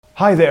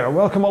Hi there,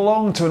 welcome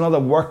along to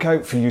another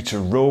workout for you to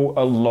row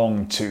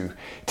along to.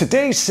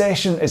 Today's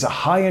session is a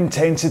high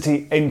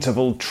intensity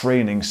interval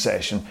training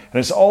session, and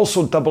it's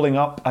also doubling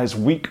up as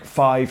week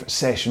 5,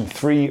 session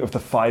 3 of the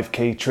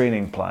 5K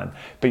training plan.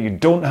 But you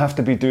don't have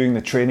to be doing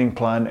the training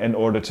plan in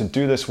order to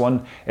do this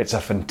one. It's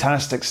a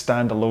fantastic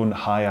standalone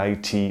high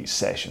IT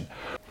session.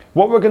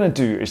 What we're going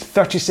to do is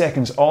 30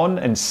 seconds on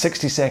and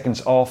 60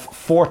 seconds off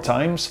 4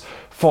 times,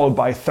 followed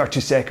by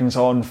 30 seconds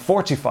on,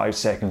 45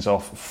 seconds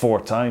off 4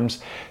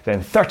 times,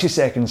 then 30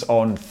 seconds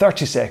on,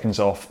 30 seconds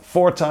off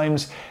 4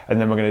 times, and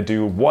then we're going to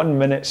do 1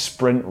 minute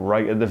sprint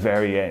right at the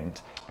very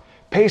end.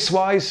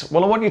 Pace-wise,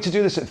 well, I want you to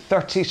do this at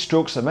 30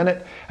 strokes a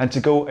minute and to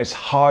go as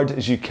hard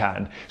as you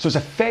can. So it's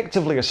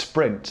effectively a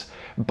sprint,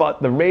 but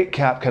the rate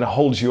cap kind of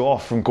holds you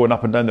off from going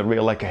up and down the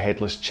rail like a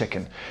headless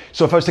chicken.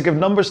 So if I was to give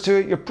numbers to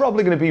it, you're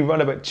probably going to be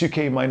around about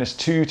 2K minus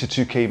 2 to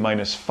 2K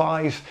minus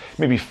 5,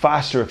 maybe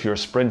faster if you're a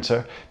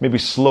sprinter, maybe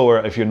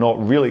slower if you're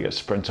not really a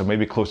sprinter,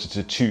 maybe closer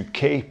to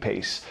 2K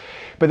pace.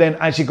 But then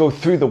as you go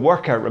through the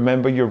workout,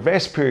 remember your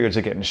rest periods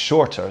are getting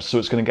shorter, so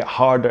it's going to get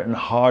harder and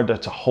harder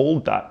to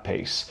hold that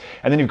pace.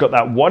 And then you've got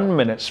that 1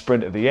 minute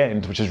sprint at the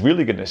end, which is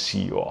really going to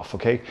see you off,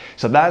 okay?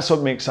 So that's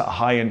what makes it a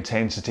high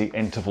intensity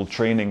interval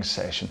training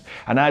session.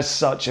 And as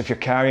such, if you're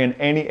carrying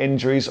any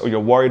injuries or you're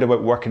worried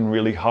about working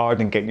really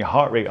hard and getting your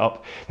heart rate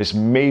up, this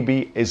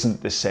maybe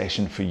isn't the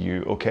session for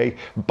you, okay?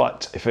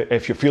 But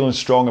if you're feeling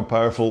strong and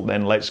powerful,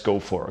 then let's go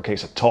for it, okay?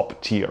 It's a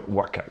top tier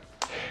workout.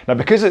 Now,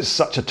 because it's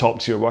such a top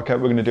tier workout,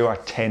 we're going to do our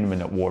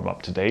 10-minute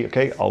warm-up today,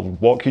 okay? I'll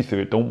walk you through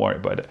it, don't worry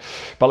about it.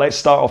 But let's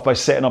start off by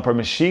setting up our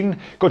machine.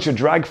 Go to your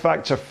drag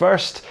factor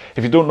first.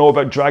 If you don't know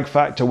about drag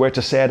factor, where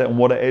to set it and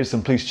what it is,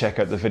 then please check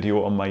out the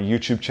video on my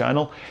YouTube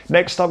channel.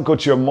 Next up, go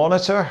to your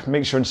monitor.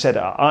 Make sure and set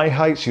it at eye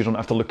height so you don't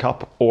have to look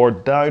up or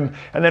down.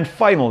 And then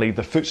finally,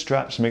 the foot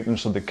straps, make them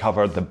so they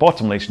cover the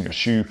bottom lace in your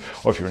shoe,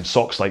 or if you're in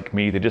socks like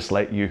me, they just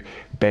let you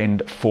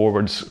bend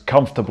forwards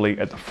comfortably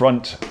at the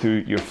front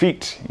through your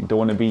feet. You don't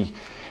want to be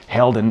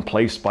held in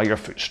place by your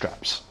foot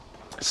straps.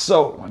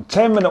 So,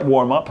 10-minute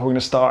warm-up, we're going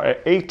to start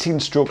at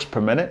 18 strokes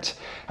per minute,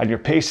 and your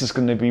pace is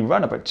going to be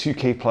around about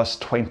 2K plus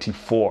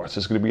 24, so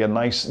it's going to be a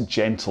nice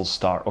gentle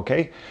start,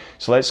 okay?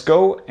 So let's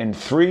go in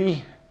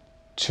 3,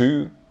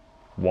 2,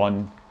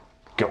 1,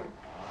 go.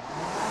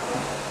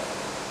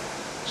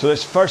 So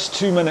this first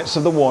 2 minutes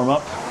of the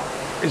warm-up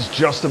is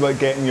just about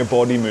getting your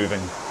body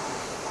moving,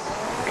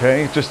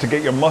 okay? Just to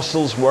get your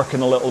muscles working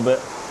a little bit.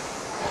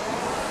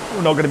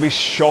 We're not going to be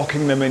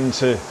shocking them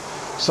into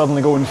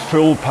suddenly going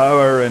full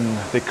power and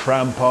they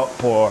cramp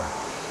up or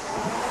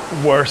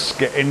worse,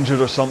 get injured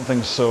or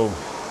something. So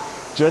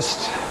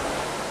just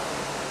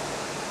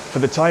for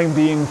the time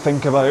being,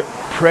 think about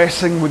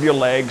pressing with your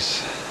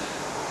legs,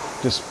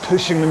 just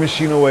pushing the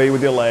machine away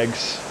with your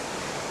legs,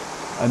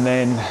 and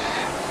then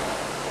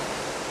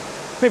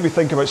maybe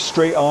think about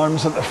straight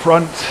arms at the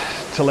front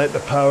to let the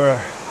power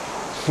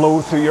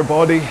flow through your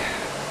body.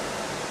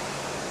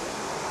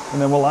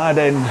 And then we'll add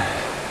in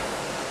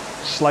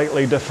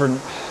slightly different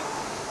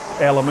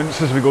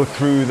elements as we go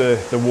through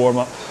the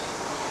warm-up.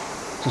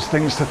 Just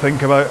things to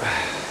think about.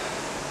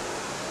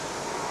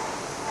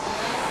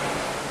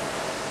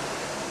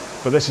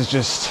 But this is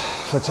just,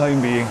 for the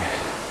time being,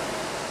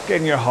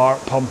 getting your heart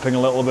pumping a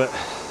little bit.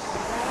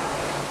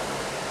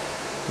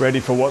 Ready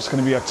for what's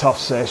going to be a tough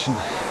session.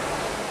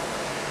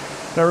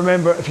 Now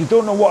remember, if you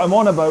don't know what I'm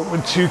on about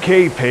with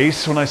 2K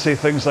pace, when I say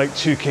things like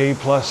 2K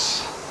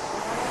plus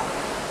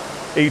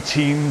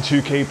 18,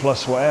 2K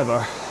plus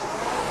whatever,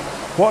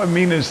 what I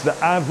mean is the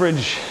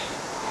average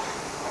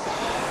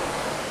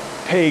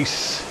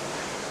pace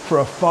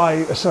for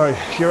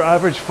your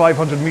average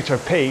 500 meter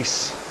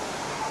pace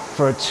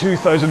for a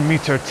 2,000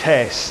 meter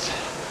test,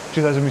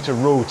 2,000 meter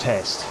row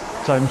test,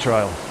 time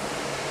trial.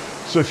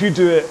 So if you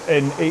do it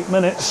in 8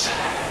 minutes,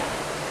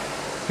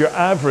 your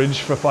average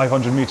for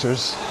 500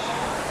 meters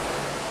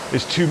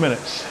is 2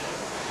 minutes.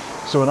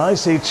 So when I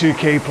say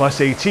 2K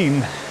plus 18,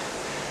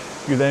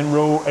 you then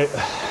row at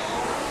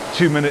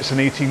 2 minutes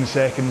and 18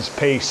 seconds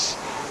pace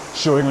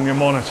showing on your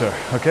monitor,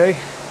 okay?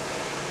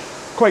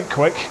 Quite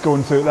quick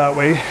going through it that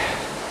way,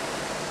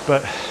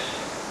 but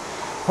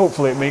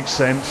hopefully it makes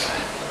sense.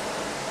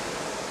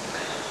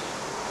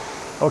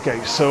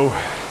 Okay, so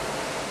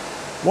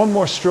one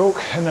more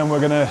stroke and then we're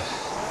gonna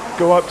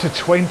go up to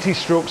 20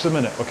 strokes a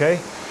minute,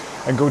 okay?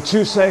 And go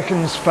 2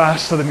 seconds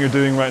faster than you're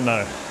doing right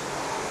now.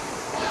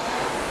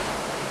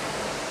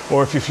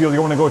 Or if you feel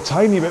you want to go a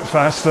tiny bit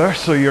faster,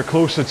 so you're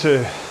closer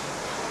to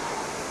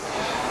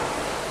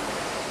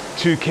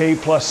 2K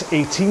plus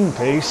 18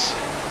 pace,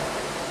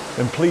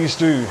 then please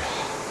do.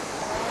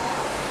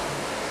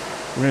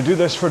 We're going to do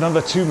this for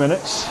another 2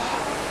 minutes,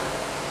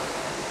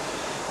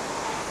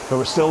 but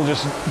we're still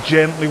just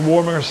gently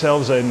warming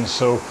ourselves in,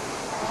 so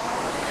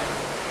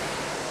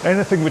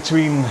anything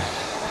between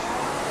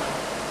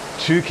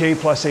 2K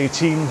plus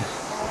 18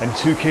 and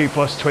 2K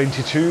plus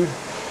 22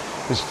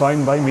 is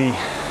fine by me.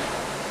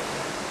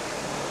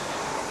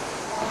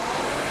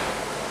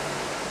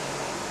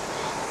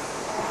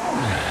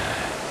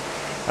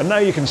 And now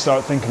you can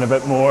start thinking a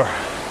bit more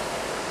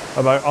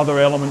about other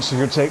elements of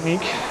your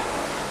technique.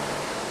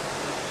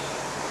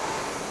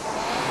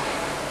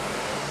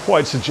 What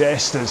I'd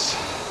suggest is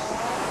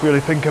really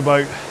think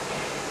about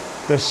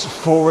this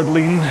forward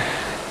lean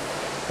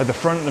at the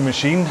front of the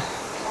machine,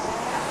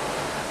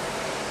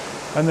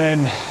 and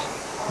then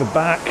the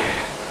back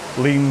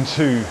lean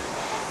too,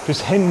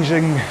 just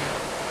hinging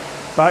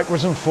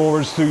backwards and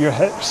forwards through your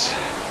hips.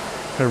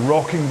 They're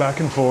rocking back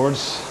and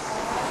forwards,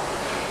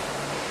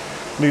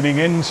 leaning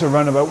in to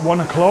around about 1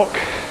 o'clock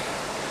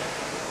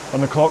on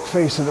the clock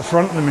face at the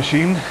front of the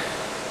machine,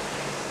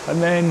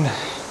 and then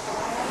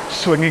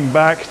swinging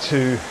back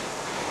to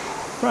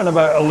around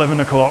about 11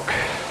 o'clock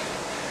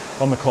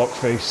on the clock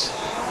face.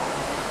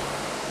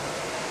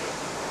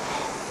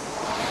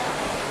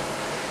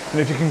 And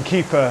if you can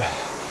keep a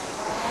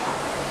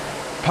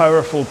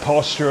powerful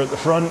posture at the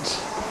front,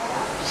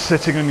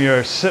 sitting on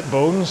your sit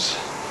bones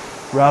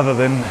rather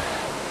than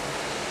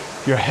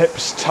your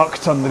hips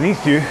tucked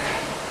underneath you,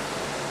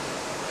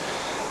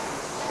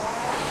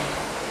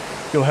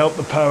 you'll help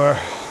the power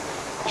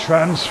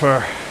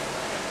transfer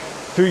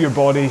through your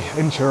body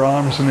into your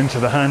arms and into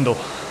the handle.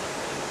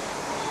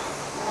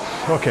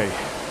 Okay,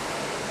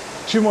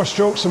 2 more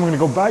strokes and we're going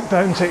to go back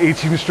down to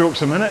 18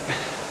 strokes a minute.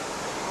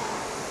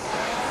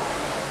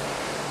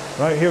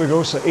 Right, here we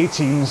go, so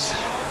 18s,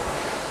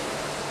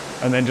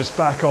 and then just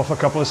back off a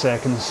couple of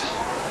seconds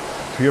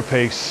to your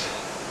pace.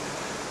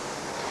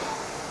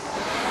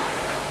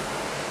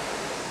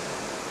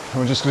 And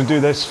we're just going to do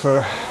this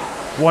for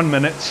 1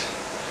 minute,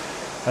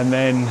 and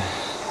then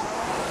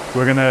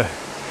we're going to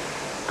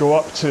go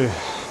up to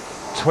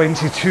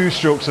 22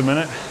 strokes a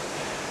minute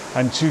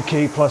and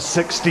 2K plus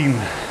 16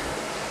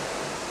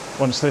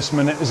 once this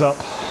minute is up.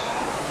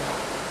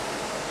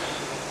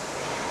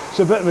 It's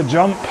a bit of a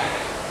jump,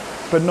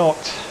 but not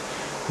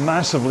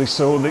massively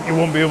so that you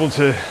won't be able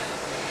to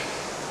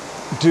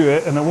do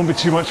it, and it won't be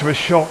too much of a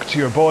shock to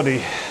your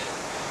body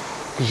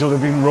because you'll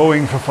have been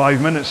rowing for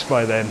 5 minutes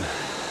by then.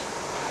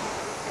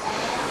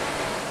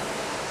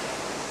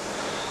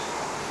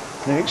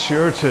 Make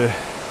sure to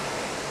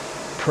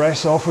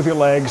press off with your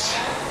legs,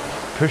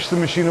 push the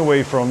machine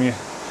away from you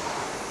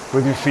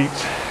with your feet.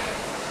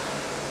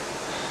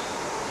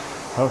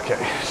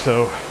 Okay,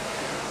 so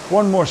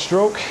 1 more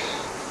stroke,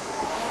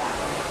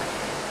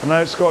 and now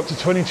it's got to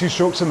 22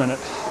 strokes a minute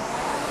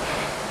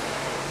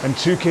and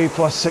 2K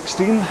plus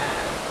 16.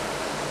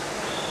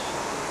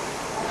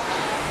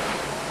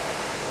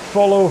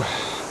 Follow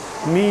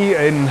me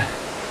in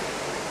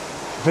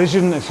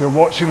vision if you're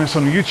watching this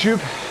on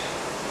YouTube,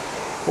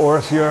 or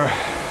if you're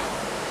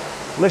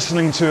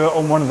listening to it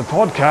on one of the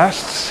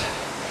podcasts,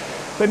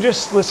 then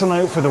just listen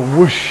out for the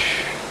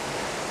whoosh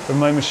of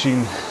my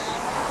machine.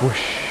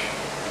 Whoosh.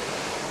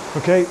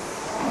 Okay,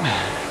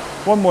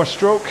 1 more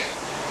stroke,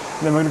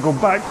 and then we're going to go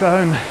back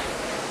down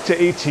to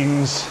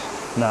 18s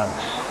now.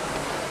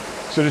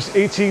 So just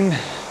 18,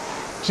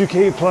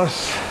 2K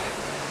plus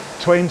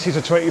 20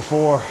 to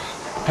 24,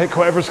 pick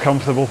whatever's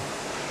comfortable.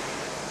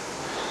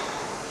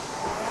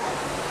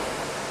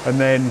 And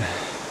then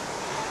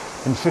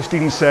in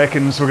 15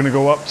 seconds, we're going to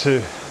go up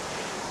to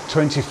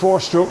 24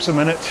 strokes a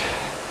minute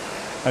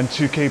and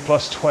 2K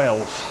plus 12.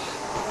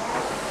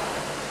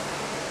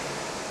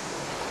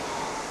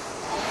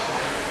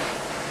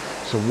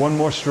 So 1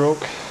 more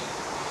stroke.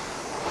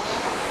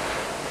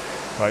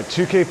 Right,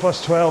 2K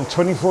plus 12,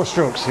 24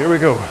 strokes. Here we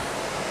go.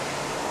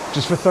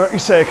 Just for 30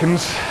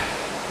 seconds.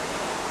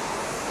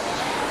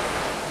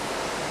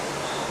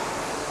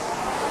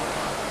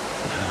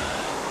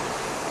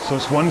 So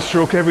it's 1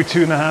 stroke every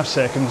 2.5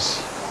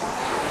 seconds.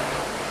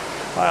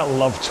 I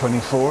love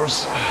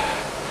 24s.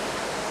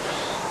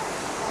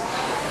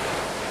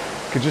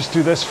 Could just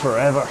do this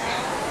forever.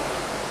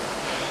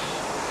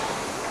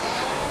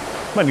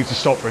 Might need to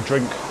stop for a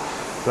drink,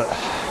 but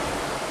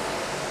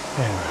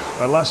anyway.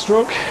 Right, last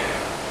stroke.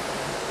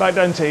 Back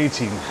down to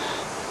 18.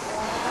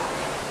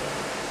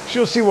 So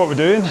you'll see what we're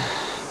doing.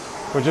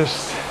 We're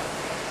just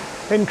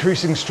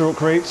increasing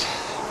stroke rate,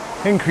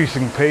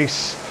 increasing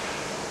pace,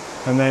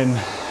 and then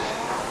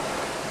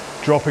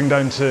dropping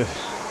down to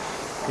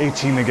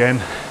 18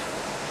 again.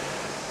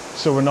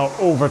 So we're not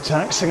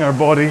overtaxing our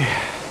body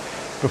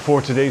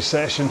before today's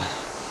session,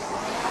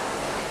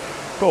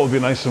 but it'll be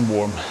nice and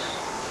warm.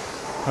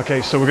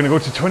 Okay, so we're going to go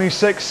to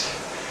 26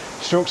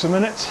 strokes a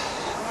minute,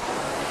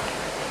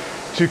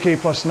 2K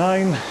plus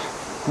 9,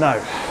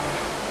 now.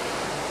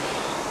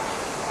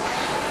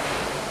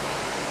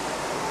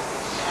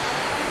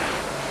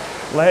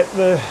 Let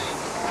the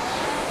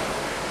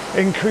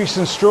increase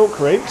in stroke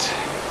rate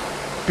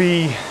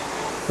be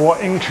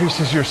what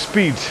increases your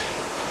speed.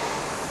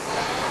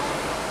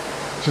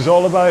 This is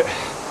all about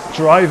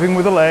driving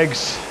with the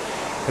legs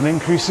and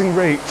increasing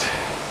rate.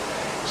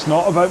 It's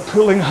not about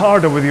pulling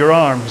harder with your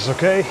arms,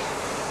 okay?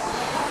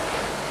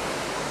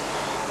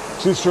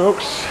 2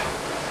 strokes,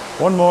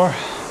 1 more,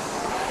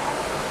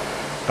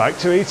 back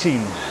to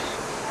 18.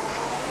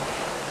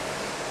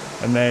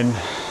 And then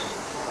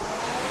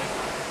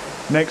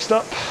next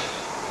up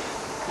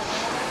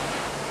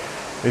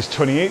is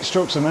 28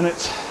 strokes a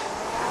minute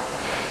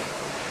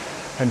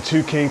and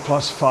 2K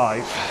plus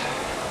 5.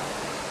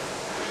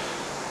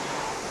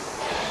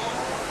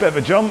 Bit of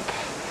a jump,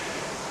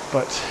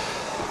 but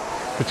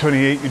for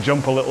 28 you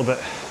jump a little bit.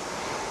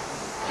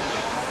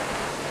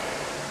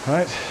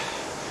 Right,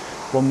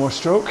 one more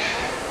stroke.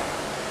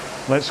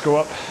 Let's go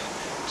up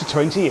to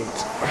 28.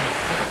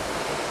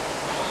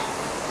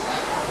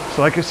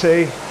 So like I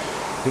say,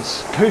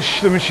 it's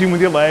push the machine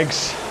with your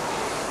legs,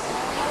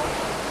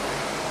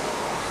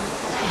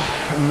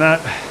 and that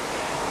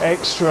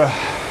extra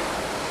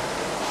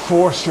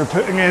force you're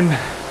putting in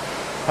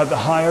at the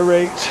higher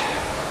rate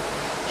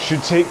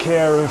should take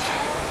care of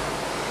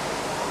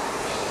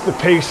the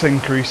pace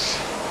increase.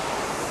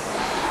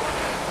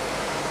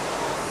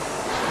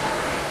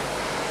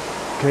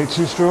 Okay,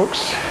 2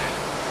 strokes,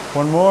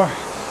 one more,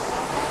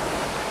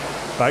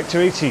 back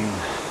to 18.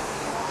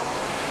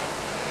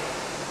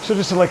 So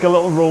just like a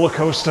little roller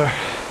coaster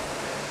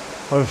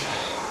of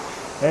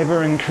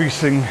ever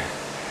increasing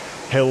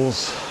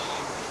hills.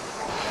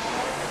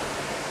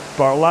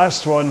 But our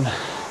last one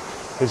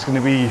is going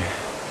to be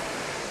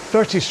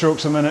 30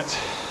 strokes a minute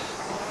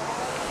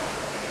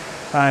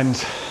and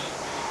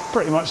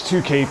pretty much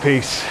 2K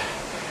pace.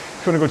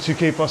 If you want to go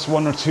 2K plus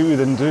 1 or 2,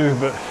 then do,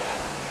 but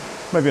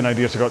maybe an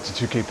idea to go up to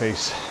 2K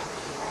pace.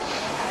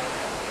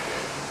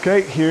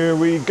 Okay, here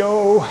we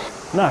go.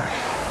 Now,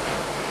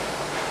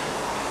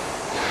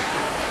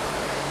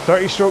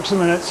 30 strokes a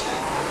minute,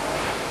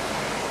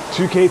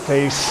 2K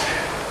pace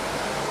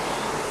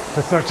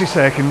for 30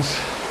 seconds.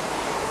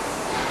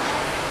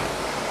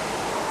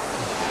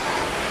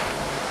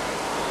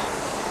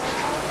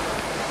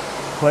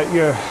 Let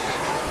your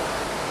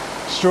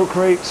stroke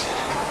rate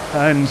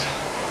and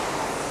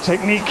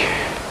technique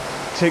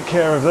take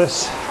care of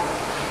this.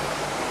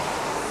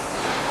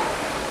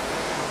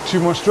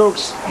 2 more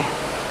strokes.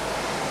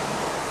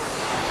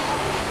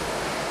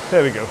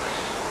 There we go.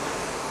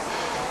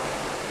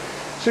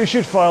 So you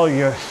should feel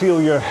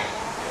your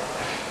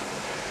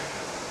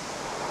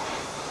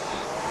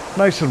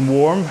nice and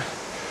warm.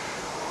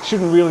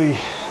 Shouldn't really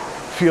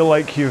feel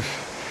like you've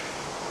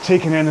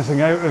taken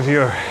anything out of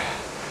your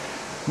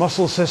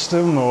muscle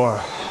system or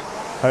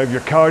out of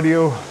your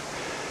cardio.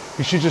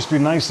 You should just be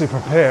nicely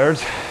prepared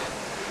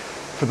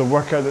for the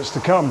workout that's to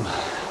come.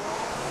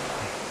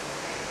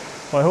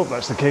 Well, I hope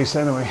that's the case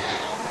anyway.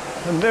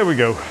 And there we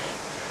go.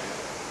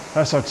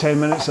 That's our 10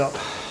 minutes up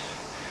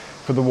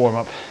for the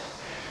warm-up.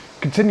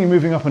 Continue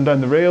moving up and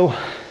down the rail,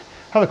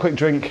 have a quick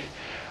drink,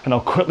 and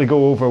I'll quickly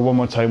go over one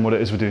more time what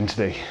it is we're doing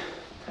today.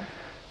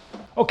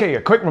 Okay,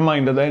 a quick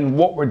reminder then,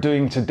 what we're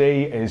doing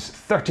today is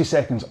 30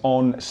 seconds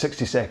on,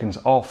 60 seconds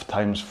off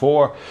times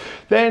 4,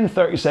 then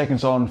 30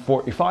 seconds on,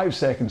 45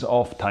 seconds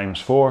off times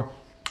 4,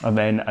 and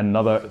then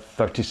another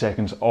 30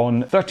 seconds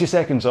on, 30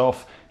 seconds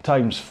off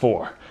times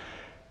 4.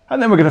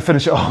 And then we're going to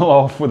finish it all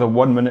off with a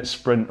 1-minute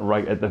sprint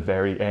right at the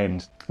very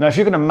end. Now, if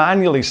you're going to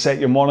manually set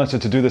your monitor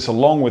to do this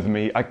along with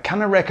me, I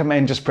kind of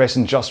recommend just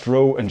pressing just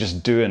row and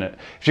just doing it.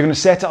 If you're going to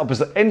set it up as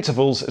the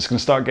intervals, it's going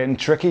to start getting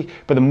tricky,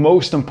 but the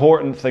most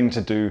important thing to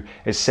do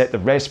is set the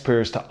rest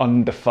periods to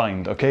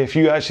undefined, okay? If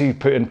you actually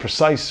put in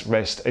precise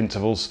rest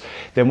intervals,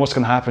 then what's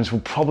going to happen is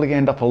we'll probably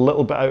end up a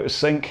little bit out of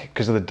sync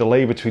because of the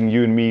delay between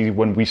you and me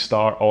when we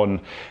start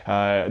on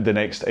the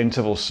next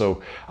interval.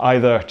 So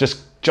either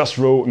just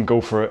row and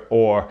go for it,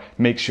 or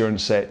make sure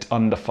and set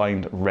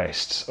undefined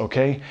rests,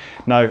 okay?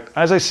 Now,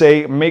 as I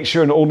say, make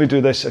sure and only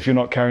do this if you're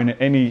not carrying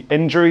any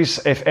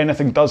injuries. If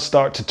anything does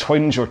start to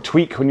twinge or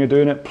tweak when you're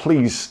doing it,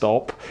 please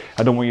stop.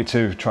 I don't want you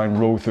to try and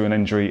roll through an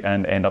injury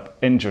and end up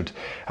injured.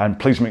 And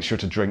please make sure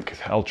to drink.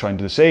 I'll try and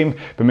do the same,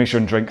 but make sure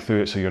and drink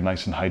through it so you're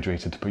nice and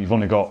hydrated. But you've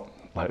only got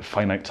like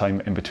finite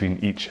time in between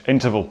each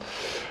interval.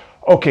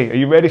 Okay, are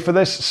you ready for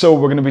this? So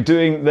we're going to be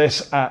doing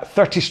this at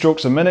 30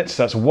 strokes a minute.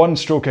 So that's 1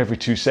 stroke every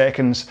 2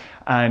 seconds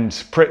and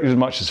pretty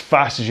much as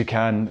fast as you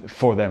can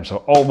for them.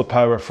 So all the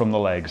power from the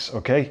legs,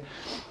 okay?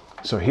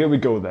 So here we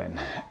go then.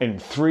 In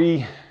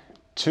 3,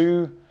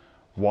 2,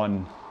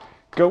 1,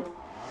 go.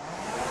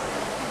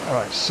 All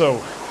right,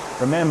 so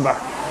remember,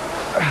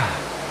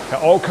 it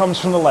all comes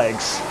from the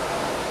legs.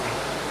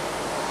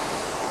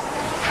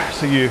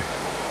 So you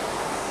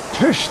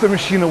push the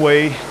machine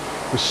away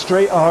with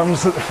straight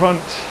arms at the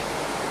front,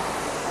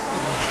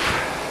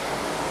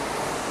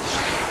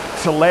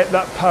 to let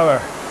that power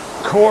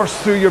course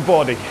through your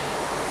body.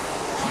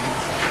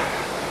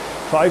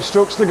 5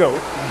 strokes to go.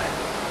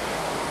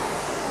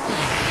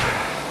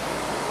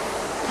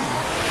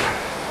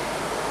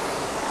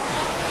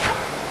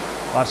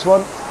 Last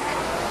one.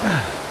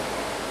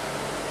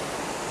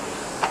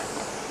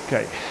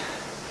 Okay,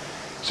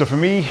 so for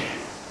me,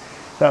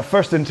 that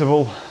first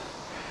interval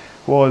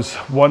was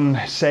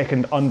 1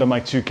 second under my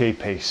 2K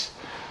pace.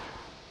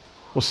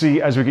 We'll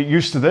see as we get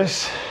used to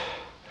this.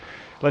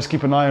 Let's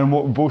keep an eye on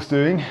what we're both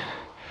doing.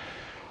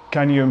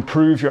 Can you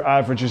improve your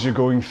average as you're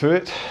going through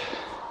it?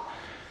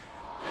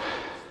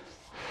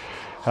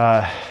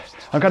 I'm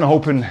kind of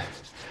hoping,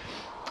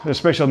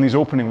 especially on these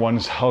opening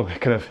ones, I'll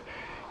kind of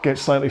get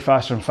slightly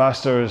faster and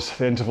faster as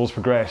the intervals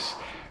progress.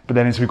 But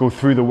then as we go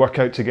through the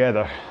workout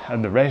together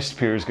and the rest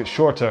periods get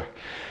shorter,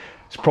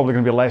 it's probably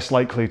going to be less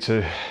likely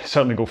to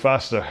certainly go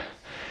faster,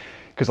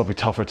 because it'll be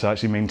tougher to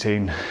actually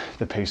maintain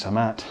the pace I'm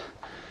at.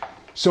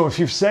 So if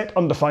you've set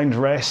undefined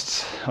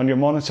rests on your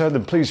monitor,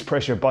 then please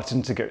press your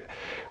button to get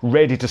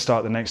ready to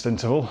start the next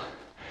interval,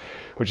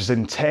 which is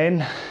in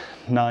 10,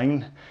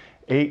 9,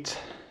 8,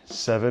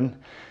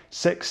 7,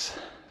 6,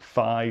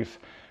 5,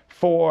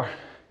 4,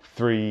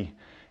 3,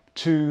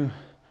 2,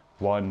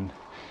 1,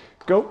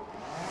 go.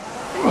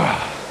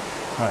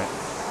 Right.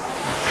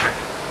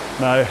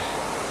 Now,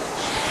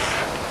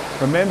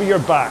 remember your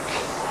back.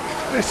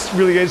 This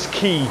really is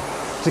key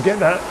to get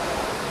that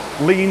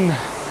lean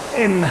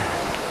in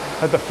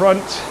at the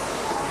front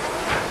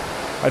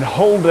and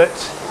hold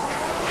it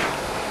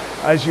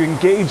as you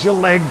engage your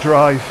leg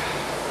drive.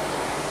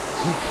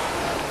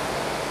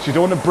 So you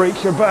don't want to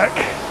break your back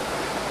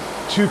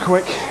too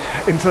quick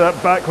into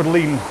that backward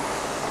lean.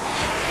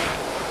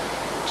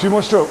 2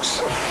 more strokes.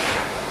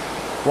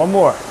 1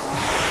 more.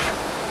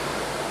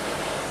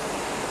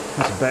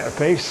 That's a better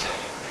pace.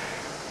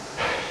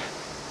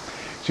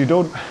 So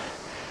you're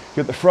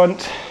at the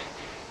front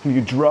and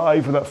you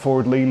drive with that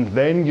forward lean,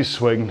 then you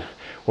swing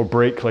or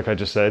break like I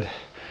just said,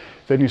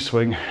 then you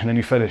swing and then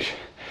you finish.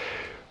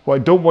 What I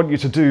don't want you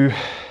to do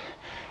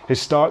is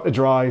start the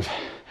drive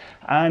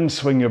and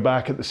swing your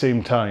back at the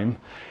same time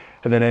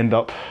and then end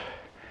up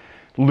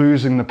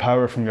losing the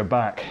power from your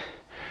back.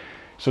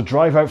 So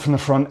drive out from the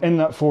front in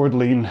that forward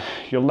lean,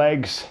 your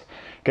legs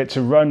get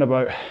to round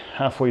about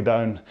halfway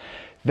down,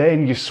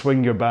 then you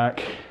swing your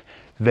back,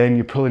 then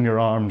you pull in your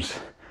arms,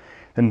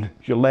 and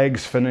your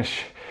legs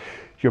finish,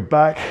 your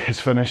back is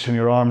finished and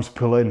your arms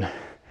pull in.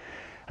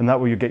 And that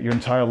way you get your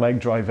entire leg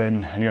drive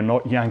in and you're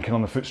not yanking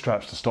on the foot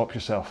straps to stop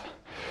yourself.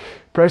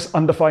 Press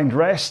undefined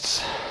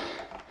rests,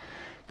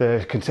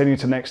 continue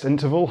to next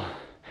interval,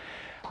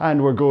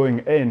 and we're going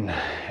in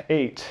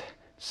 8,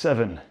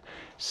 7,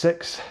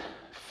 6,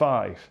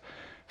 5,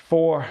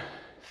 4,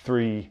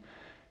 3,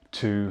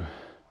 2,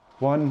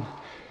 1,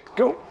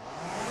 go.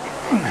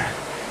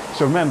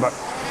 So remember,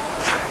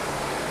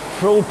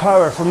 full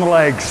power from the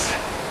legs.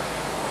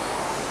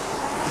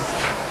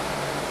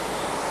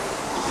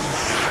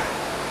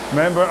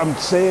 Remember, I'm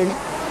saying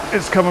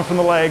it's coming from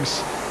the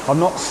legs. I'm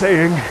not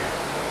saying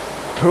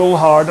pull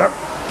harder.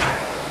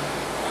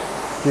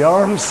 The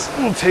arms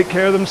will take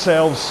care of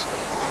themselves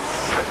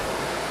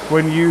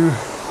when you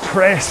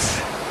press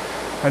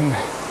and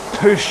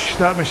push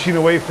that machine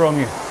away from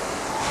you.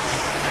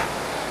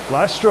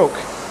 Last stroke.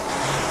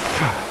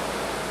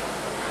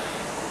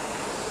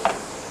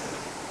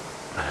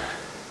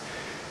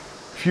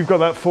 If you've got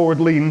that forward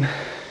lean,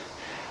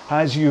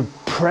 as you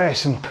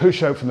press and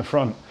push out from the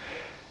front,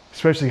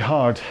 especially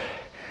hard,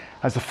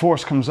 as the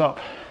force comes up,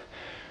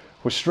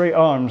 with straight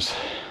arms,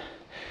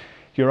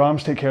 your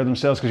arms take care of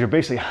themselves because you're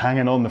basically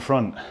hanging on the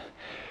front.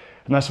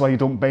 And that's why you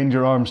don't bend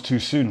your arms too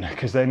soon,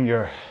 because then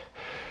your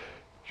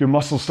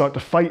muscles start to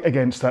fight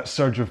against that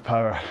surge of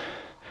power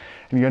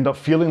and you end up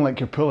feeling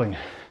like you're pulling.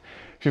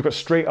 If you've got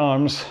straight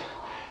arms,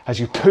 as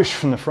you push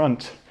from the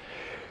front,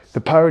 the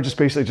power just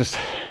basically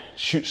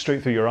shoots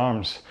straight through your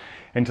arms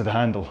into the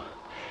handle.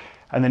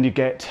 And then you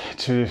get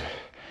to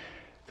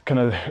kind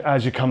of,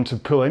 as you come to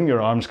pull in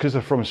your arms, because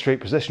they're from a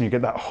straight position, you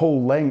get that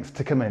whole length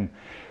to come in,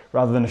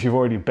 rather than if you've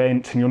already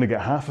bent and you only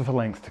get half of a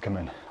length to come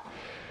in.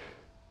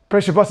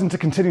 Press your button to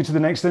continue to the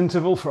next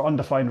interval for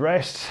undefined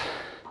rests.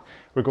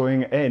 We're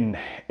going in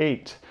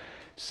 8,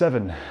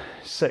 7,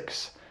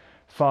 6,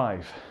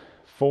 5,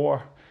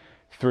 4,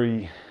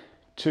 3,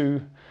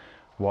 2,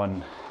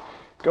 1,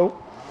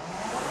 go.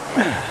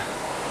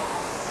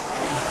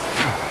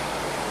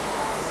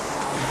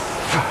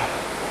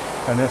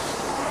 And if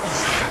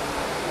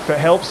it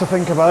helps to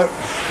think about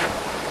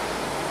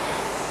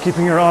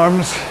keeping your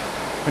arms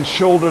and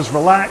shoulders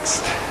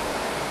relaxed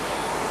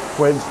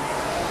with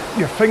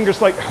your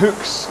fingers like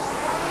hooks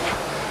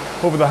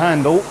over the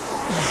handle,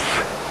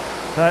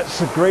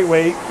 that's a great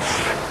way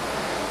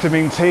to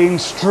maintain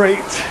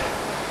straight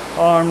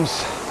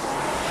arms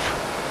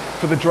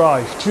for the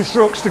drive. 2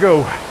 strokes to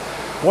go.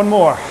 1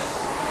 more.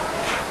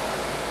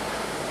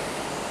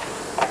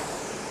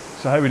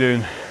 So how are we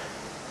doing?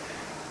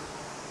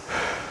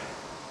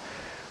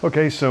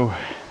 Okay, so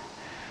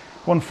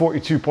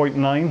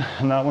 142.9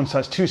 and that one, so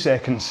that's 2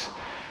 seconds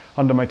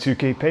under my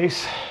 2K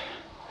pace.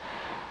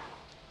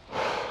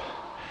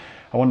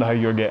 I wonder how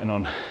you're getting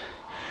on.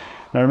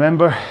 Now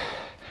remember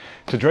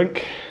to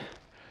drink.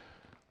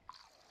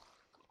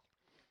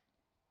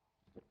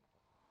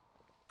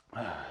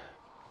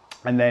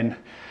 And then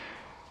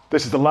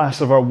this is the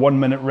last of our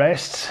 1-minute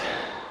rests.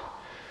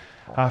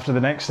 After the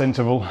next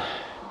interval,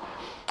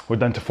 we're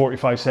down to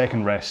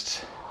 45-second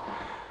rests.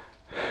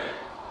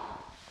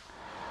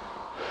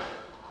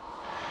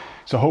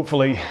 So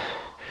hopefully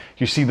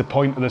you see the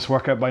point of this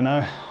workout by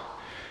now.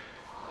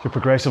 You're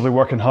progressively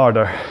working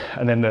harder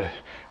and then the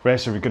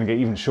rests are going to get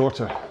even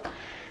shorter.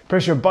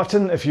 Press your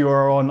button if you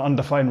are on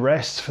undefined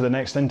rests for the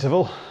next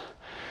interval.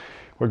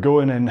 We're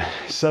going in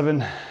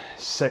 7,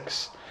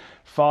 6,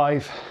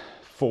 5,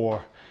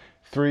 4,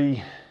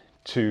 3,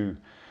 2,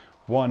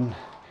 1,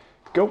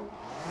 go.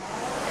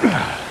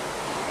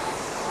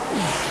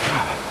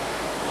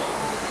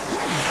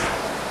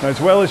 Now, as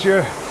well as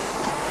you're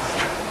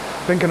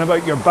thinking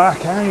about your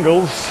back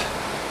angles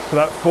for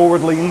that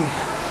forward lean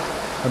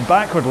and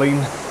backward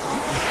lean,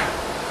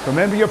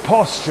 remember your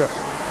posture.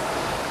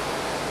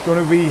 You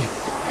want to be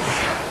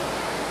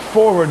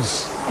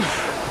forwards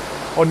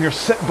on your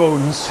sit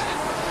bones,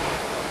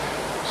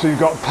 so you've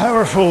got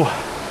powerful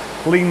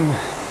lean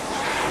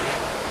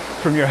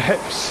from your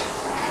hips.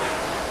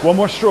 One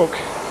more stroke.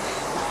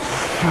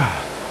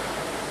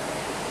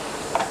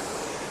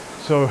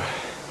 So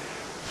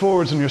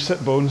forwards on your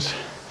sit bones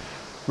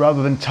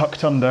rather than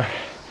tucked under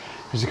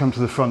as you come to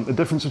the front. The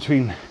difference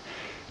between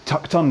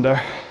tucked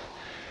under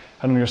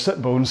and on your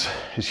sit bones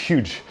is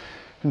huge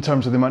in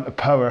terms of the amount of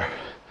power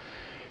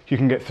you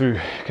can get through,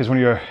 because when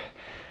you're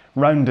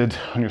rounded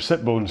on your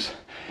sit bones,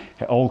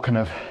 it all kind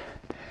of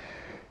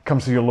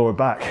comes to your lower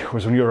back,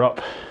 whereas when you're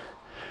up,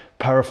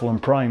 powerful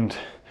and primed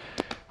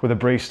with a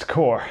braced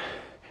core,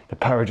 the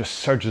power just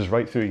surges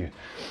right through you.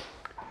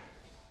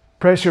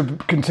 Press your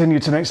continue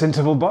to next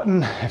interval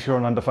button if you're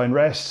on undefined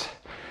rest.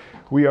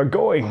 We are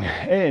going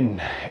in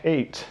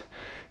 8,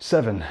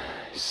 7,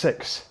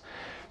 6,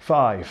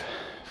 5,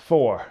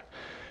 4,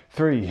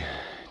 3,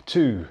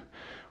 2,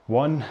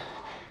 1,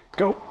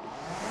 go.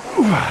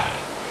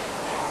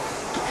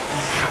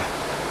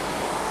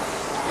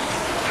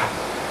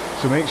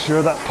 So make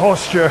sure that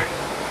posture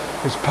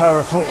is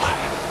powerful,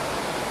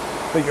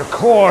 that your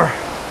core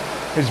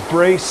is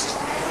braced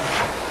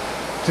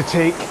to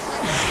take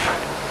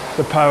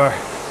the power.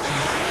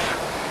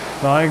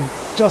 Now I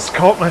just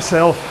caught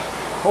myself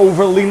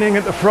over leaning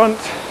at the front,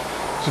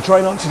 so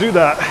try not to do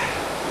that.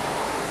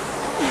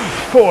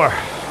 4,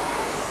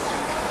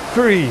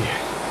 3,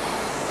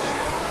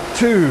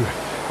 2,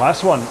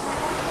 last one.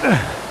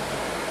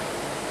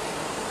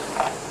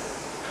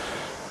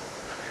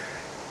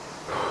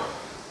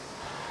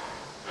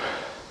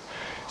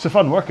 It's a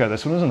fun workout,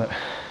 this one, isn't it?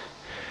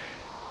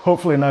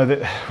 Hopefully now that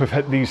we've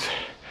hit these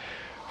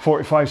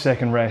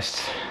 45-second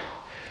rests,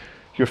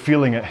 you're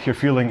feeling it, you're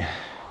feeling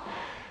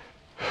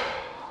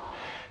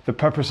the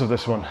purpose of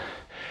this one.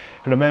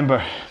 And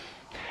remember,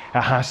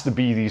 it has to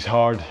be these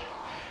hard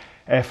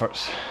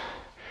efforts.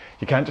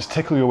 You can't just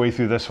tickle your way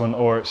through this one,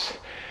 or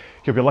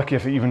you'll be lucky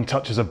if it even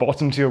touches a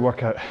bottom to your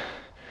workout.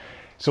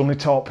 It's only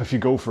top if you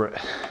go for it.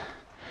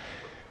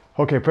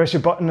 Okay, press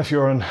your button if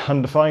you're on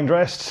undefined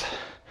rests.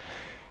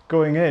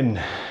 Going in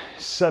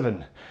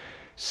 7,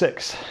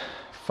 6,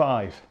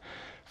 5,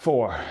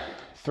 4,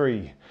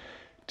 3,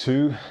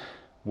 2,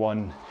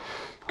 1,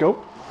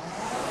 go.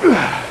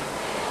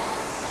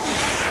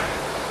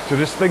 So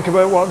just think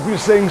about what we're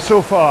saying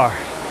so far.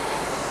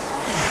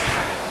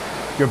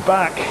 Your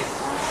back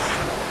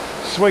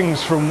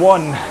swings from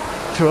 1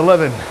 to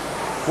 11,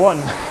 1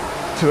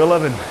 to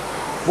 11,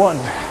 1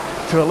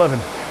 to 11,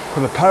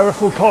 with a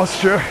powerful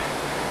posture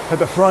at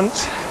the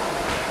front,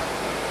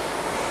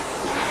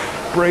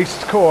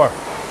 braced core,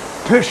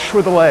 push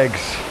with the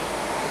legs.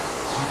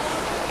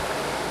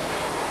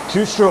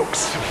 2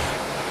 strokes.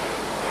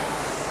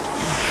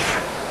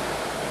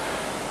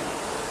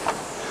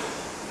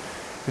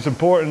 It's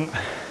important.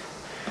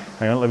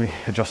 Hang on, let me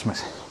adjust my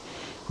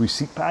wee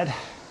seat pad.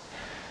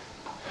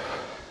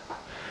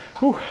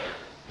 Whew.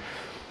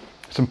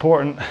 It's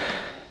important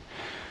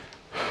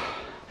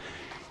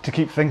to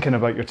keep thinking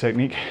about your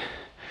technique.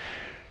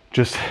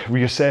 Just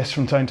reassess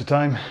from time to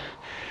time.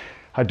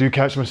 I do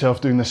catch myself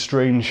doing this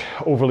strange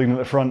overlean at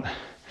the front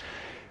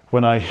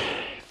when I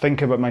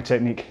think about my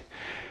technique.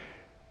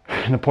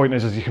 And the point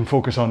is you can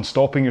focus on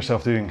stopping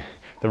yourself doing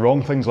the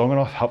wrong things long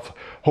enough.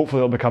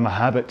 Hopefully it'll become a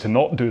habit to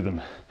not do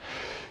them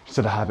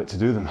instead of a habit to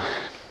do them.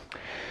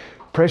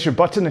 Press your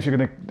button if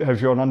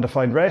you're on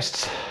undefined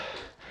rests.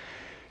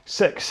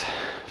 6,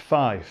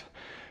 5,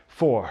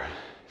 4,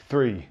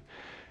 3,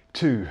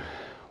 2,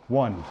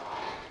 1,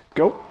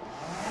 go.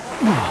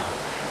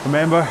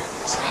 Remember,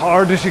 as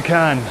hard as you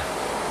can.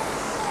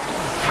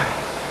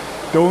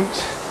 Don't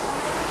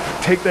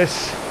take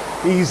this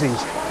easy.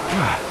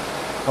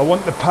 I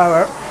want the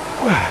power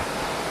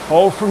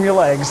all from your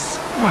legs,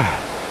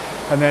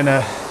 and then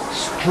a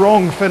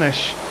strong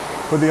finish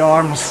with the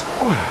arms.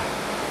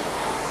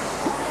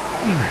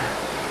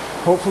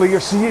 Hopefully you're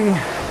seeing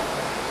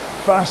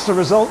faster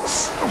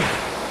results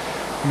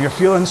and you're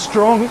feeling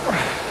strong.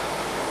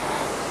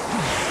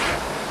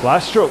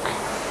 Last stroke.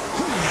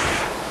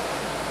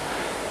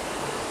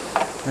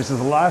 This is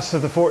the last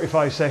of the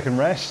 45-second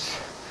rests.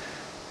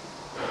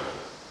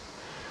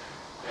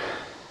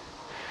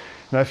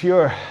 Now if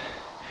you're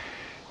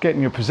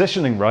getting your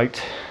positioning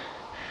right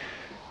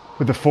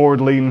with the forward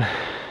lean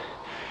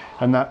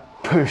and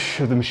that push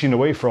of the machine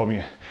away from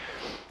you,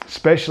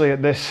 especially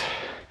at this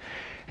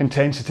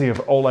intensity of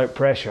all-out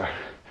pressure,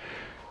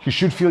 you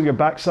should feel your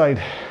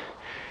backside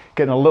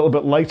getting a little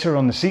bit lighter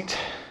on the seat.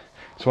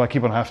 So I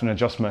keep on having to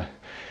adjust my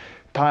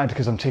pad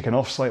because I'm taking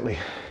off slightly.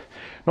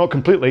 Not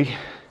completely,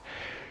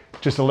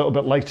 just a little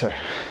bit lighter.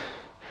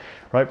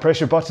 Right, press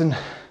your button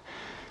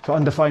to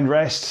undefined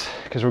rests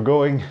because we're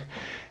going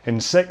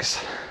in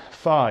 6,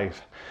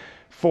 5,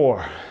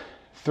 4,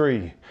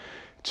 3,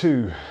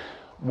 2,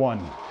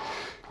 1.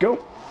 Go.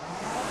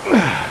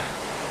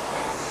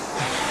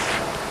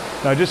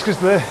 Now just because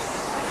the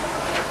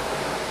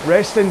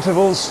rest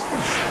intervals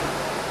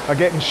are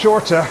getting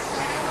shorter,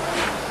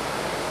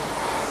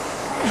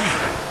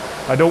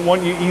 I don't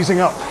want you easing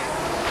up.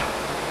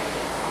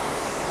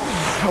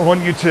 I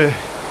want you to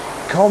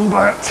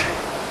combat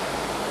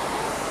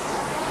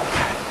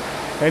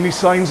any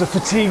signs of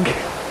fatigue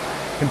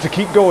and to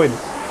keep going.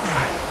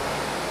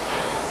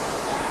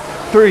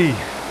 3,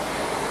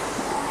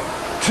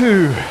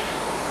 2,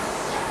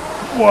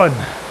 1.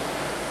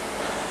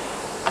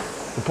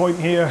 The point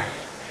here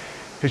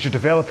is you're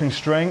developing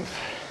strength,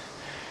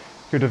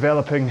 you're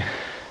developing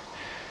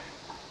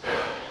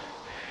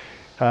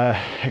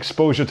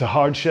exposure to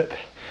hardship,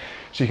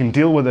 so you can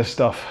deal with this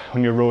stuff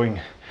when you're rowing,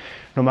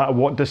 no matter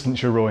what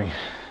distance you're rowing.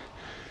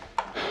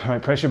 All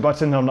right, press your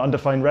button on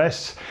undefined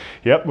rests.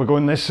 Yep, we're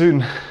going this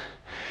soon.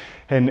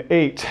 In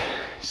 8,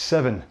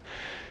 7,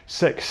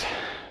 6,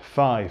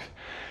 5,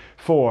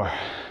 4,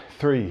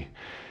 3,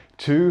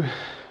 2,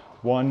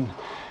 1,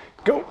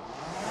 go.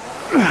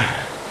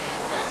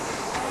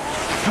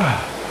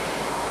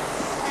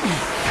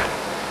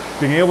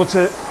 Being able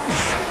to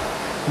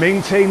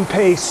maintain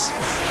pace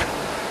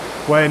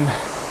when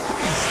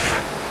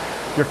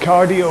your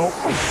cardio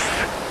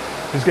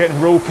is getting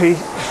ropey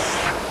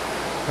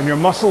and your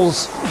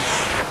muscles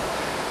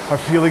are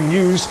feeling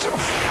used.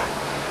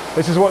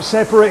 This is what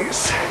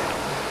separates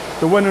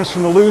the winners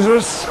from the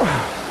losers.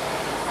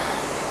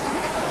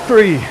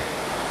 3,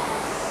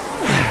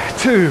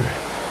 2,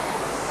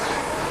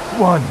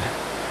 1.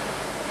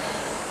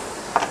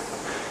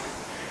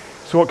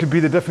 So what could be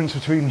the difference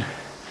between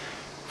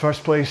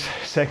first place,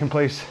 second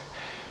place,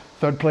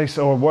 third place,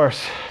 or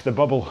worse, the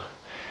bubble?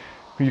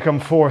 When you come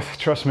fourth,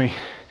 trust me,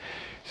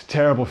 it's a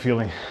terrible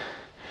feeling.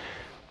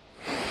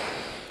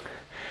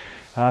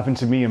 It happened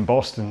to me in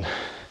Boston,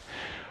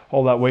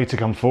 all that way to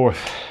come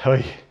fourth.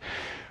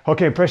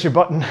 Okay, press your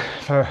button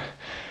for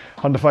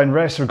undefined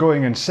rest. We're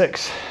going in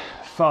 6,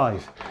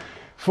 5,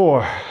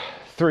 4,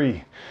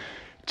 3,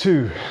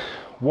 2,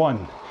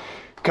 1.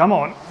 Come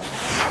on.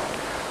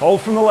 All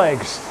from the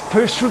legs.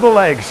 Push through the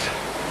legs.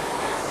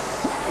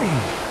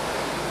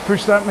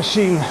 Push that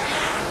machine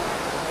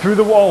through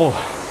the wall,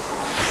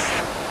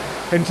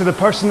 into the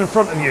person in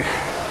front of you,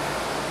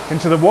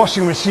 into the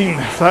washing machine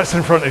if that's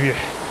in front of you,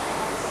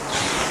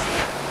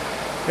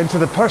 into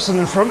the person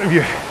in front of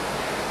you.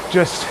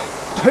 Just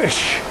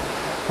push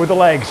with the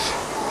legs,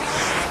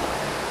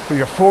 with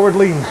your forward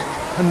lean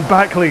and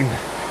back lean.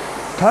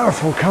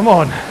 Powerful, come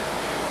on.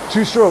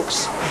 2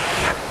 strokes.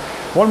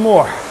 1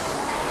 more.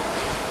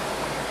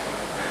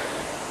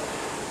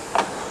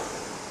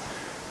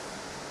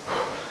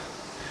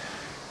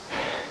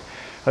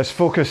 Let's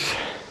focus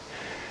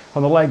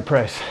on the leg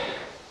press.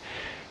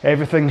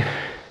 Everything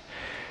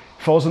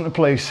falls into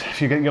place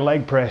if you get your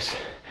leg press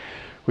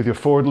with your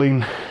forward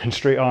lean and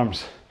straight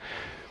arms.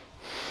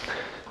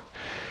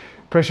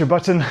 Press your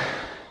button.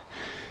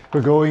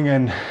 We're going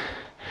in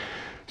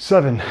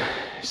 7,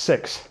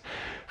 6,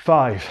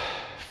 5,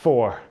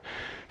 4,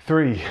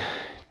 3,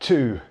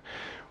 2,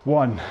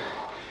 1.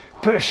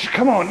 Push,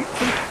 come on.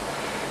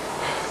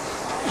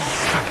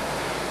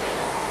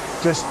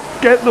 Just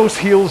get those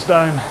heels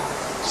down.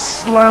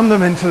 Slam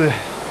them into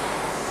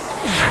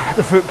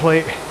the foot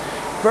plate.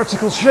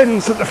 Vertical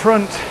shins at the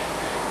front.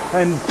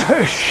 And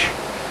push.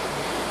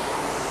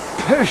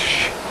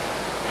 Push.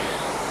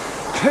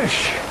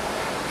 Push.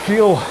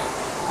 Feel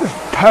the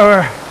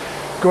power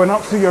going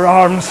up through your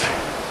arms.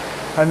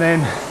 And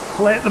then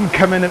let them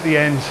come in at the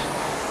end.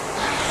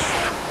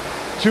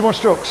 2 more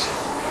strokes.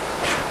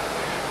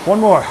 1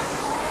 more.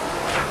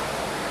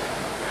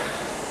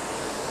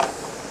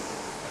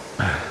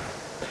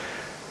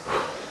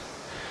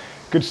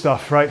 Good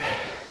stuff, right?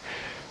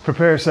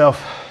 Prepare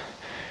yourself.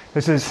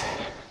 This is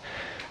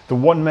the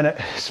 1 minute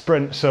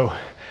sprint, so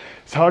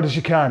as hard as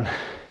you can.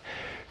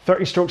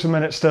 30 strokes a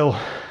minute still.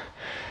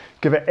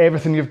 Give it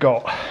everything you've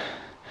got.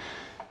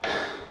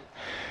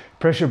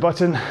 Press your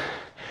button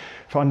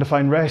for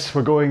undefined rest.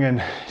 We're going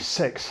in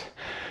 6,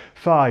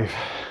 5,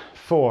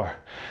 4,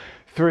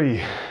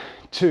 3,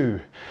 2,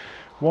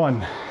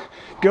 1.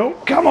 Go,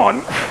 come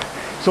on.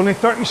 It's only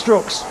 30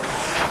 strokes.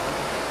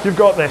 You've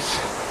got this.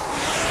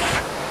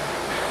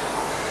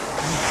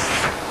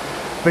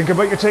 Think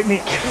about your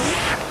technique.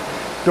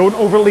 Don't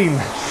overlean.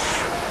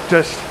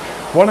 Just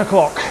 1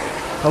 o'clock,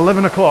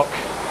 11 o'clock.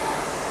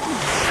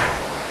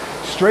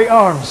 Straight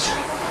arms.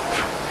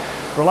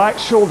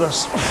 Relaxed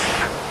shoulders.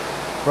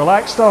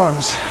 Relaxed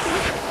arms.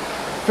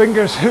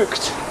 Fingers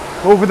hooked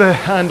over the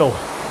handle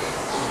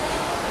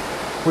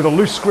with a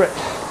loose grip.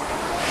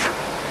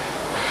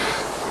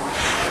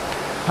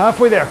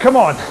 Halfway there, come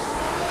on.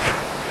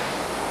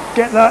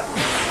 Get that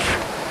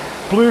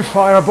blue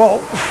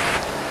fireball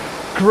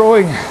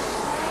growing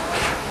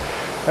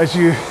as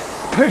you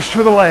push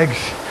through the legs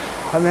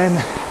and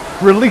then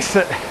release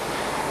it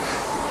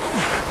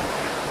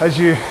as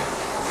you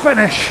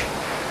finish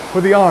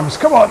with the arms.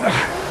 Come on.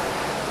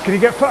 Can you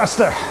get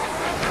faster?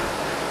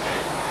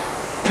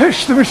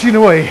 Push the machine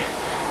away.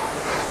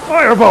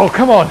 Fireball,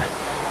 come on.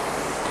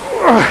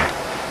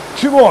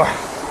 2 more.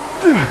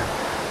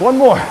 1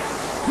 more.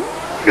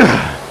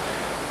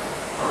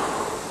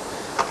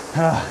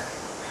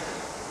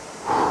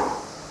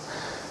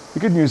 The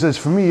good news is,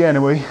 for me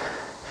anyway,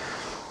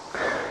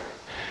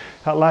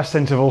 that last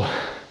interval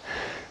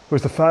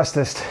was the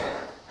fastest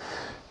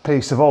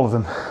pace of all of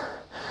them.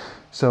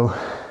 So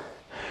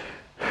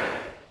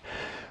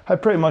I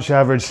pretty much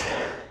averaged,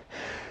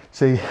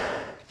 say,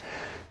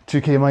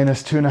 2k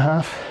minus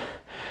 2.5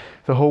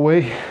 the whole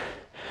way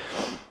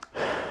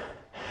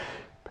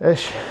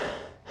ish.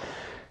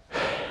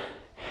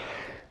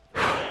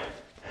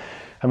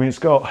 I mean, it's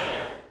got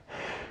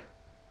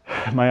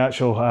my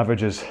actual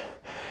average is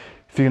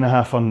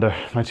 3.5 under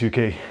my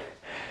 2k,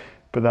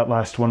 but that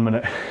last 1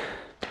 minute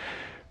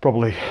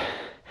probably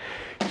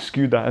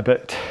skewed that a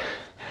bit.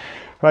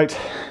 Right,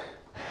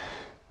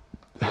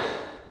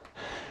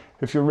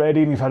 if you're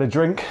ready and you've had a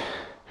drink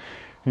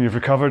and you've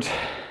recovered,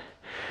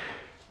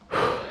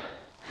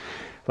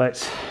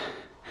 let's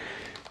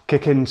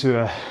kick into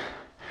around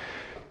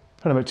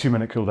about 2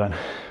 minute cool down.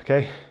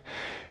 Okay,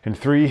 in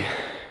 3,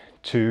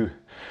 2,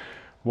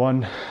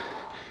 1,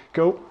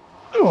 go.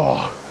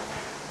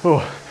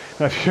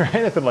 Now if you're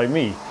anything like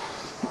me,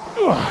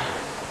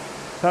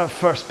 that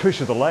first push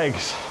of the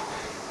legs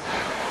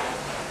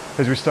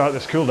as we start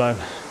this cool down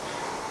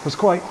was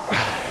quite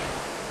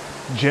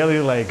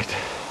jelly-legged.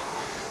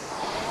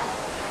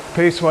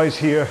 Pace-wise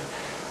here,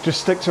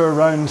 just stick to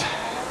around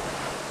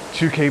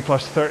 2k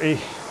plus 30,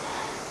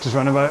 just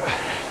run about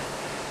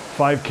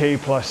 5k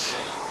plus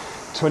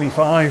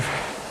 25,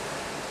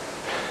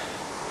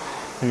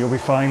 and you'll be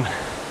fine.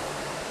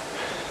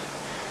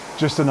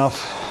 Just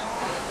enough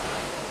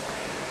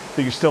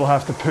that you still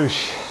have to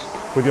push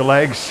with your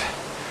legs,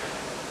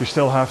 you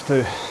still have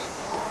to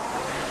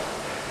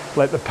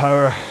let the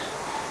power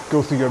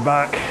go through your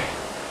back,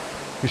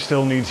 you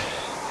still need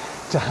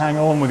to hang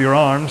on with your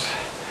arms,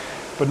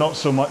 but not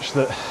so much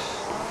that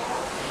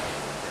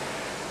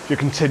you're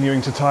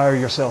continuing to tire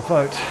yourself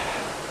out.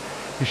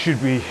 You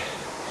should be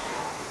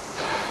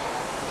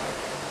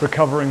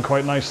recovering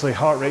quite nicely,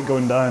 heart rate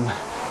going down,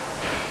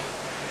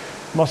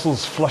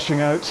 muscles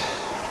flushing out,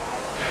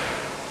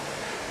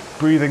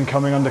 breathing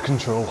coming under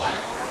control.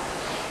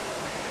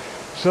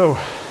 So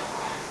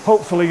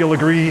hopefully you'll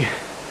agree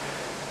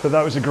that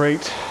that was a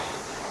great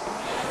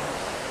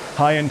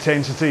high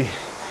intensity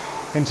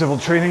interval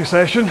training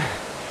session,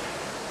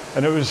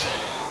 and it was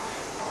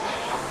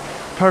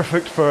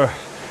perfect for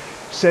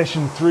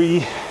session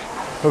 3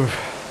 of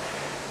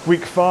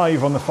week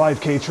 5 on the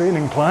 5k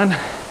training plan.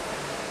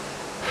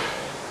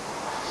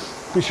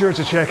 Be sure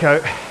to check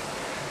out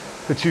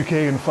the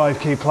 2k and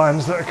 5k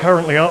plans that are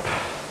currently up.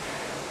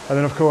 And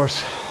then of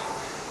course,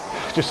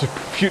 just to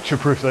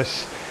future-proof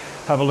this,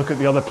 have a look at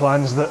the other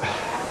plans that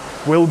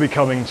will be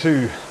coming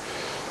too,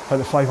 like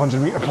the 500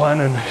 meter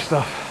plan and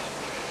stuff.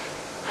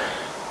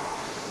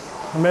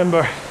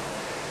 Remember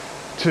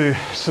to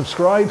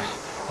subscribe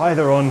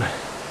either on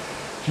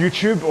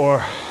YouTube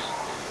or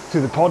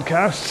through the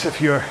podcasts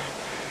if you're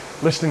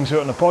listening to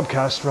it on a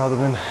podcast rather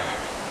than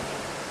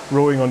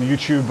rowing on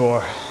YouTube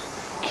or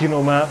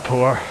KinoMap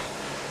or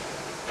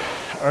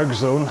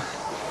ErgZone.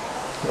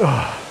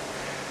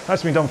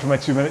 That's me done for my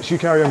 2 minutes. You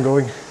carry on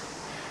going.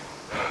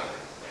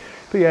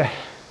 But yeah,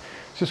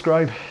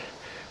 subscribe,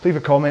 leave a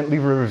comment,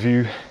 leave a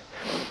review,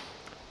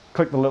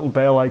 click the little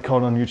bell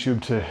icon on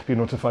YouTube to be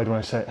notified when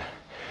I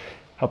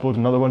upload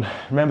another one.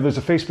 Remember, there's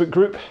a Facebook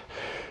group.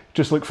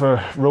 Just look for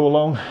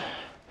RowAlong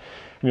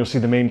and you'll see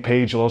the main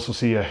page. You'll also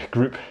see a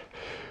group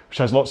which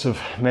has lots of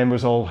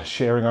members all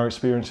sharing our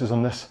experiences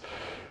on this,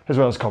 as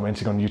well as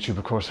commenting on YouTube,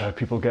 of course, how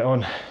people get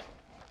on.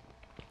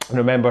 And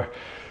remember,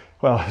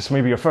 well, this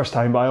may be your first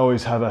time, but I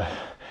always have a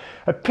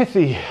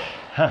pithy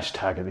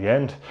hashtag at the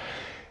end,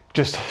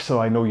 just so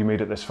I know you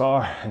made it this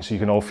far and so you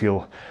can all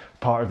feel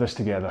part of this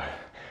together.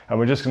 And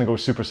we're just going to go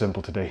super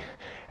simple today.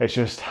 It's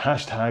just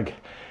hashtag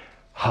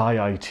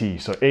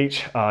HIIT, so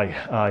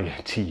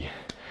HIIT,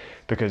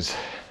 because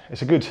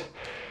it's a good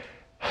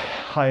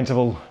high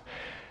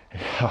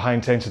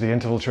intensity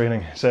interval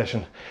training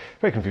session.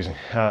 Very confusing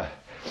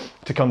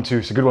to come to.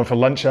 It's a good one for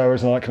lunch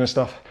hours and all that kind of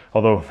stuff,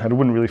 although I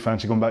wouldn't really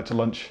fancy going back to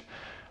lunch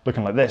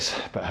looking like this,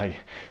 but hey.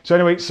 So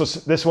anyway, so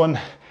this one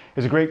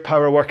is a great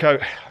power workout,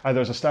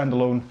 either as a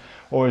standalone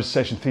or as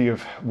session 3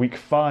 of week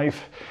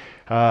 5.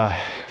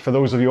 For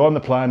those of you on the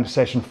plan,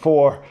 session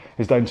 4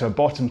 is down to a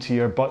bottom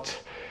tier, but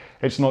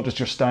it's not just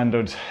your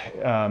standard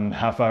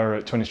half hour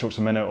at 20 strokes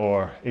a minute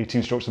or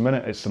 18 strokes a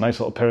minute. It's a nice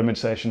little pyramid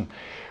session,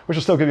 which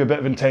will still give you a bit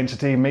of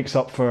intensity, makes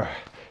up for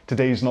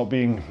today's not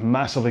being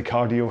massively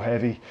cardio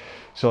heavy.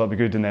 So that'll be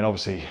good. And then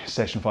obviously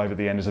session 5 at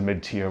the end is a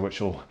mid tier, which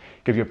will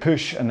give you a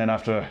push. And then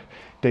after a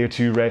day or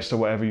 2 rest or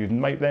whatever, you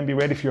might then be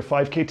ready for your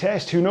 5k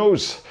test, who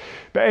knows?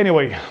 But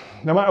anyway,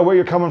 no matter where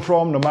you're coming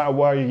from, no matter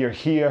why you're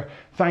here,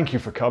 thank you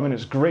for coming.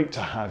 It's great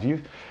to have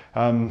you.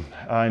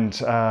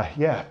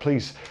 Yeah,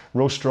 please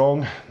row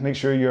strong. Make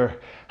sure you're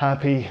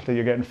happy, that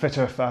you're getting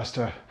fitter,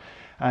 faster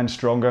and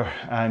stronger.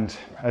 And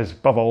as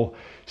above all,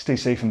 stay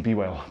safe and be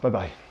well.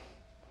 Bye-bye.